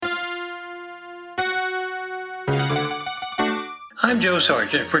I'm Joe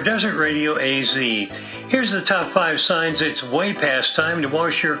Sargent for Desert Radio AZ. Here's the top 5 signs it's way past time to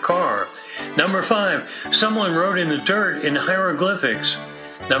wash your car. Number 5, someone wrote in the dirt in hieroglyphics.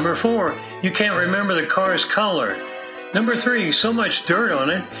 Number 4, you can't remember the car's color. Number 3, so much dirt on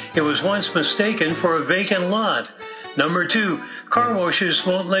it, it was once mistaken for a vacant lot. Number 2, car washes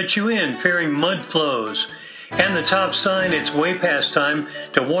won't let you in, fearing mud flows. And the top sign it's way past time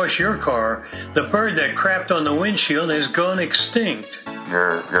to wash your car, the bird that crapped on the windshield has gone extinct.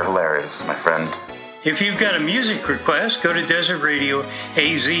 You're hilarious, my friend. If you've got a music request, go to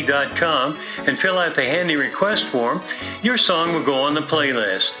desertradioaz.com and fill out the handy request form. Your song will go on the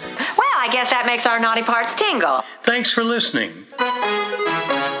playlist. Well, I guess that makes our naughty parts tingle. Thanks for listening.